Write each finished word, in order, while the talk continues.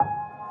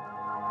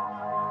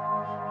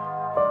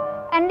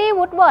นดี้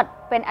วูดเวิร์ด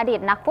เป็นอดีต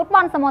นักฟุตบอ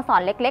ลสโมส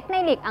รเล็กๆใน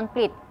ลีกอังก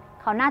ฤษ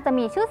เขาน่าจะ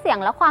มีชื่อเสียง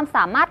และความส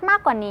ามารถมาก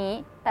กว่านี้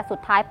แต่สุด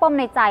ท้ายปม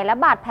ในใจและ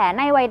บาดแผลใ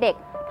นวัยเด็ก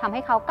ทำใ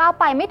ห้เขาก้าว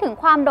ไปไม่ถึง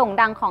ความโด่ง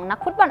ดังของนัก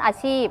ฟุตบอลอา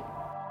ชีพ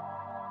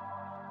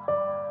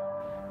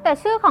แต่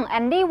ชื่อของแอ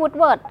นดี้ วูด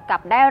เวิร์ดกลั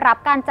บได้รับ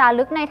การจา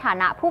รึกในฐา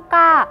นะผู้ก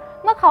ล้า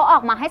เมื่อเขาออ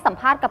กมาให้สัม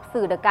ภาษณ์กับ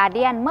สื่อ The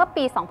Guardian เมื่อ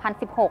ปี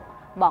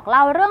 2016 บอกเล่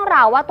าเรื่องร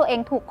าวว่าตัวเอง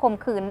ถูกข่ม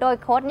ขืนโดย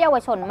โค้ชเยาว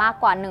ชนมาก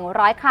กว่า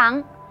 100 ครั้ง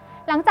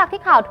หลังจาก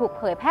ที่ข่าวถูก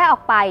เผยแพร่ออ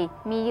กไป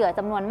มีเหยื่อจ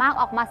ำนวนมาก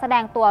ออกมาแสด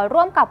งตัว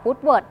ร่วมกับ วูด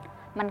เวิร์ด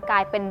มันกลา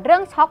ยเป็นเรื่อ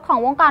งช็อกของ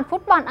วงการฟุ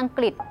ตบอลอังก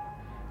ฤษ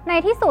ใน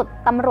ที่สุด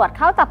ตำรวจเ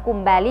ข้าจับกลุ่ม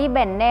แบร์รี่ เบ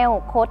นเนล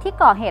โค้ชที่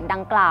ก่อเหตุดั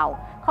งกล่าว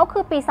เขาคื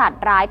อปีศาจ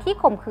ร้ายที่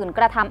ข่มขืนก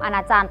ระทำอน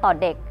าจารต่อ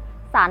เด็ก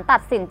ศาลตั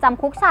ดสินจ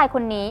ำคุกชายค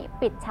นนี้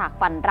ปิดฉาก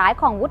ฝันร้าย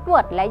ของ วูดเวิ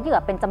ร์ดและเหยื่อ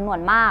เป็นจำนวน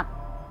มาก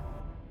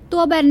ตั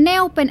วเบนเน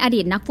ลเป็นอ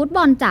ดีตนักฟุตบ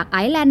อลจากไอ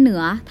ร์แลนด์เหนื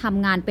อท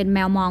ำงานเป็นแม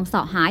วมองเส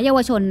าะหาเยาว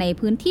ชนใน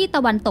พื้นที่ต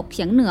ะวันตกเ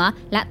ฉียงเหนือ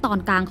และตอน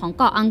กลางของ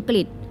เกาะอังก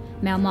ฤษ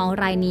แมวมอง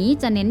รายนี้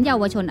จะเน้นเยา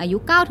วชนอายุ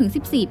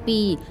 9-14 ปี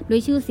ด้ว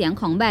ยชื่อเสียง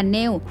ของแบนเน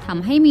ลท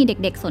ำให้มีเ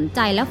ด็กๆสนใจ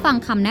และฟัง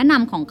คำแนะน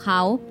ำของเข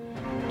า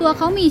ตัวเ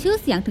ขามีชื่อ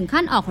เสียงถึง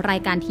ขั้นออกรา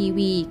ยการที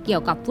วีเกี่ย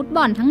วกับฟุตบ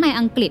อลทั้งใน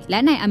อังกฤษและ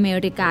ในอเม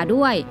ริกา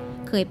ด้วย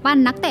เคยปั้น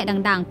นักเตะ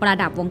ดังๆประ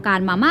ดับวงการ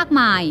มามาก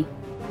มาย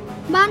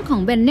บ้านของ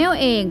เบนเนล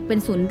เองเป็น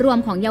ศูนย์รวม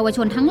ของเยาวช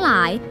นทั้งหล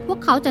ายพวก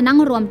เขาจะนั่ง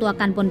รวมตัว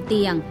กันบนเ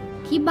ตียง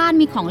ที่บ้าน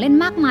มีของเล่น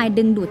มากมาย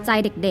ดึงดูดใจ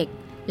เด็ก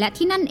ๆและ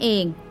ที่นั่นเอ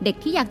งเด็ก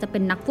ที่อยากจะเป็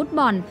นนักฟุตบ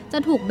อลจะ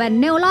ถูกเบน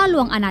เนลล่อล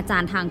วงอนาจา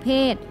รทางเพ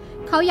ศ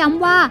เขาย้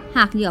ำว่าห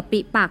ากเหยื่อปริ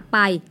ปากไป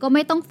ก็ไ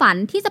ม่ต้องฝัน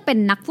ที่จะเป็น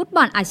นักฟุตบ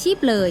อลอาชีพ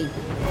เลย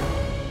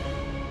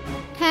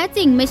แท้จ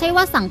ริงไม่ใช่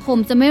ว่าสังคม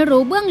จะไม่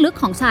รู้เบื้องลึก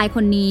ของชายค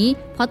นนี้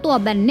เพราะตัว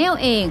เบนเนล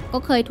เองก็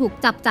เคยถูก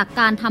จับจาก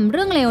การทำเ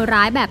รื่องเลว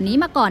ร้ายแบบนี้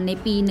มาก่อนใน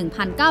ปี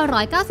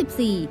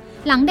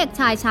 1994 หลังเด็ก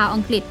ชายชาวอั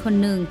งกฤษคน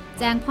หนึ่ง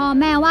แจ้งพ่อ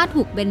แม่ว่า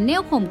ถูกเบนเน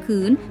ลข่มขื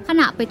นข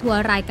ณะไปทัวร์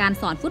รายการ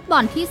สอนฟุตบอ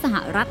ลที่สห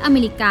รัฐอเม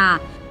ริกา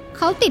เ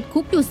ขาติดคุ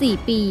กอยู่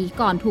 4 ปี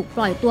ก่อนถูกป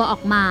ล่อยตัวออ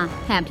กมา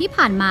แถมที่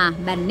ผ่านมา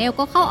เบนเนล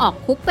ก็เข้าออก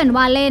คุกเป็น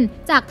ว่าเล่น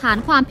จากฐาน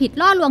ความผิด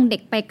ล่อลวงเด็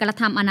กไปกระ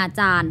ทำอนา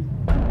จาร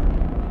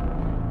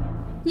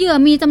เหยื่อ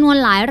มีจำนวน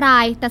หลายรา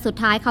ยแต่สุด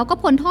ท้ายเขาก็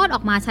พ้นโทษอ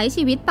อกมาใช้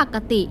ชีวิตปก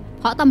ติ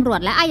เพราะตำรวจ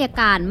และอัย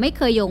การไม่เ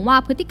คยโยงว่า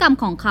พฤติกรรม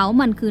ของเขา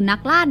มันคือนัก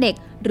ล่าเด็ก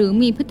หรือ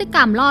มีพฤติกร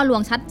รมล่อลว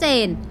งชัดเจ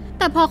นแ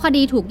ต่พอค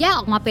ดีถูกแยก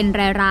ออกมาเป็น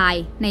ราย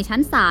ๆในชั้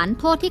นศาล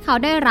โทษที่เขา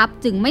ได้รับ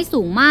จึงไม่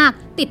สูงมาก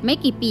ติดไม่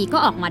กี่ปีก็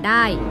ออกมาไ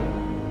ด้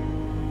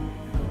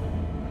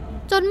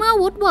จนเมื่อ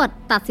วูดเวิร์ด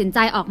ตัดสินใจ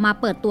ออกมา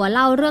เปิดตัวเ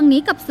ล่าเรื่อง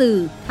นี้กับสื่อ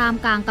ท่าม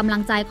กลางกำลั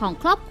งใจของ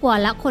ครอบครัว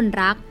และคน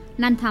รัก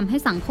นั่นทำให้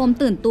สังคม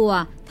ตื่นตัว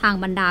ทาง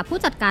บรรดาผู้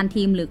จัดการ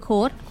ทีมหรือโค้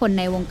ชคนใ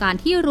นวงการ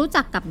ที่รู้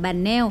จักกับเบน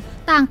เนล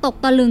ต่างตก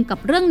ตะลึงกับ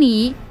เรื่อง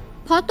นี้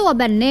เพราะตัวเ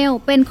บนเนล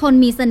เป็นคน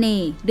มีเสน่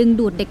ห์ดึง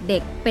ดูดเด็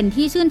กๆเป็น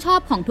ที่ชื่นชอ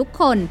บของทุก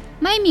คน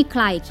ไม่มีใค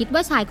รคิดว่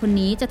าชายคน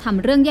นี้จะท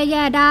ำเรื่องแ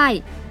ย่ๆได้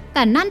แ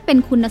ต่นั่นเป็น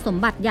คุณสม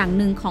บัติอย่าง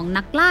หนึ่งของ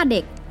นักล่าเ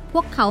ด็กพ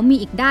วกเขามี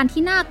อีกด้าน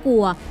ที่น่ากลั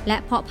วและ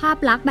เพราะภาพ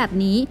ลักษณ์แบบ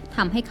นี้ท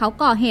ำให้เขา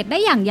ก่อเหตุได้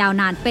อย่างยาว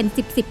นานเป็น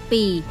10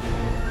 ปี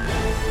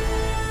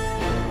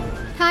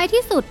ท้าย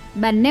ที่สุด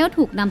เบนเนล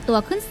ถูกนำตัว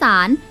ขึ้นศา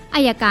ลอั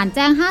ยการแ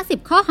จ้ง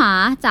50ข้อหา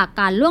จาก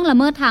การล่วงละ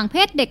เมิดทางเพ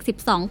ศเด็ก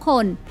12ค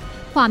น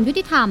ความยุ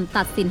ติธรรม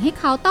ตัดสินให้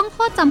เขาต้องโท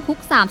ษจำคุก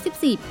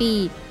34 ปี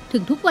ถึ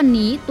งทุกวัน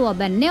นี้ตัวเ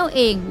บนเนลเ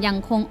องยัง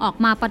คงออก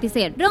มาปฏิเส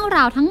ธเรื่องร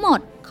าวทั้งหมด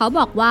เขาบ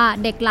อกว่า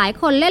เด็กหลาย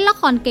คนเล่นละ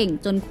ครเก่ง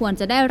จนควร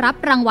จะได้รับ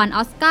รางวัลอ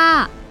อสกา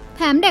ร์แ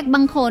ถมเด็กบ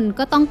างคน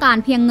ก็ต้องการ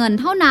เพียงเงิน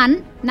เท่านั้น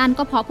นั่น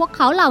ก็เพราะพวกเ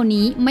ขาเหล่า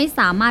นี้ไม่ส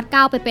ามารถ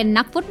ก้าวไปเป็น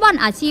นักฟุตบอล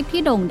อาชีพ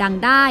ที่โด่งดัง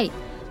ได้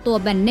ตัว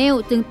เบนเนล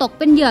จึงตกเ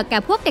ป็นเหยื่อแก่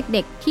พวกเ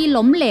ด็กๆที่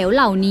ล้มเหลวเ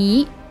หล่านี้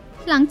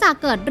หลังจาก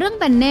เกิดเรื่อง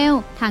เบนเนล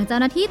ทางเจ้า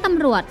หน้าที่ต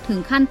ำรวจถึง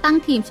ขั้นตั้ง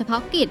ทีมเฉพา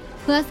ะกิจ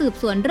เพื่อสืบ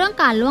สวนเรื่อง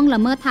การล่วงละ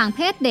เมิดทางเพ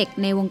ศเด็ก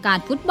ในวงการ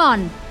ฟุตบอล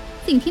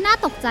สิ่งที่น่า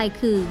ตกใจ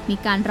คือมี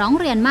การร้อง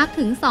เรียนมาก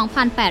ถึง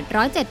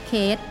 2,807 เค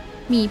ส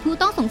มีผู้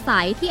ต้องสงสั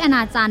ยที่อน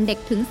าจารเด็ก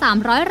ถึง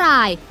300 ร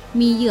าย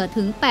มีเหยื่อ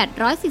ถึง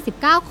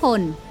849 ค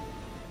น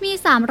มี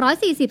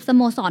340สโ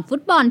มสรฟุ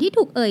ตบอลที่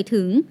ถูกเอ่ย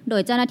ถึงโด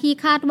ยเจ้าหน้าที่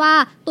คาดว่า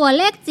ตัว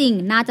เลขจริง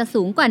น่าจะ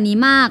สูงกว่านี้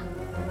มาก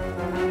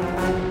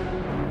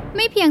ไ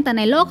ม่เพียงแต่ใ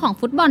นโลกของ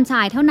ฟุตบอลช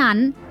ายเท่านั้น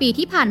ปี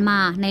ที่ผ่านมา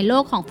ในโล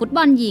กของฟุตบ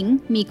อลหญิง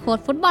มีโค้ช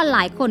ฟุตบอลหล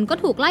ายคนก็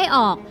ถูกไล่อ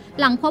อก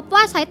หลังพบว่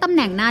าใช้ตำแห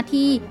น่งหน้า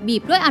ที่บี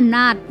บด้วยอำน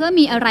าจเพื่อ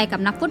มีอะไรกับ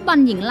นักฟุตบอล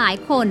หญิงหลาย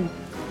คน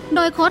โด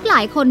ยโค้ชหล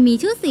ายคนมี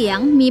ชื่อเสียง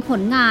มีผ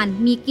ลงาน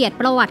มีเกียรติ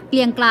ประวัติเก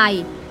รียงไกร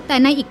แต่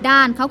ในอีกด้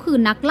านเขาคือ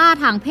นักล่า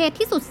ทางเพศ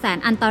ที่สุดแสน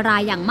อันตรา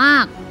ยอย่างมา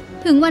ก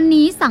ถึงวัน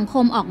นี้สังค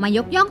มออกมาย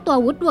กย่องตัว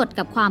วูดเวิร์ด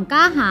กับความก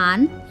ล้าหาญ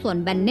ส่วน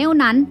เบนเนล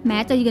นั้นแม้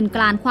จะยืนก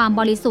รานความ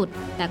บริสุทธิ์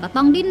แต่ก็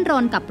ต้องดิ้นร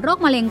นกับโรค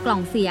มะเร็งกล่อ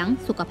งเสียง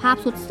สุขภาพ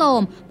ทรุดโทร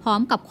มพร้อ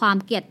มกับความ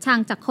เกลียดชัง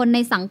จากคนใน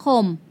สังค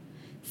ม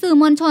สื่อ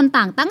มวลชน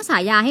ต่างตั้งฉา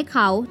ยาให้เข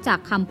าจาก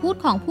คำพูด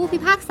ของผู้พิ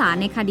พากษา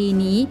ในคดี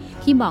นี้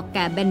ที่บอกแ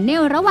ก่เบนเน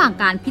ลระหว่าง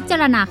การพิจา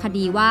รณาค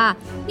ดีว่า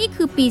นี่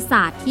คือปีศ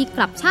าจที่ก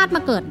ลับชาติม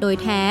าเกิดโดย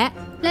แท้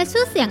และ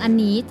ชื่อเสียงอัน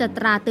นี้จะต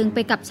ราตรึงไป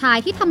กับชาย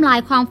ที่ทำลาย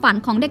ความฝัน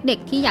ของเด็ก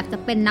ๆที่อยากจะ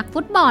เป็นนัก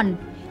ฟุตบอล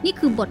นี่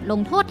คือบทล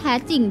งโทษแท้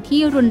จริง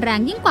ที่รุนแรง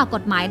ยิ่งกว่าก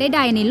ฎหมายใ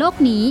ดๆในโลก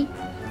นี้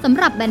สำ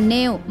หรับเบนเน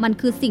ลมัน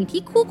คือสิ่ง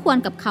ที่คู่ควร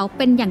กับเขาเ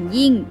ป็นอย่าง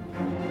ยิ่ง